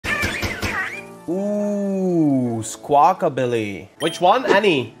Ooh, Squawkabilly. Which one?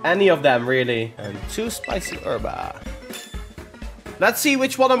 Any of them, really. And 2 spicy herba. Let's see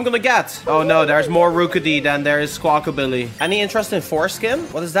which one I'm gonna get. Oh no, there's more Rookidee than there is Squawkabilly. Any interest in foreskin?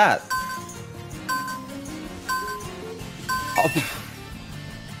 What is that? Oh.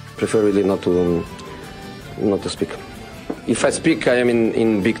 Prefer really not to speak. If I speak, I am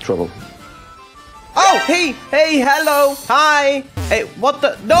in big trouble. Oh, hey, hello, hi. Hey, what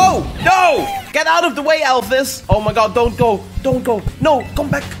the? No! Get out of the way, Elvis. Oh my god, don't go. No, come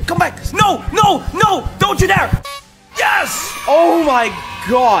back. No, don't you dare. Yes! Oh my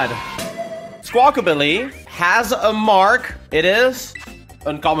god. Squawkabilly has a mark. It is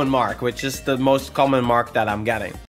uncommon mark, which is the most common mark that I'm getting.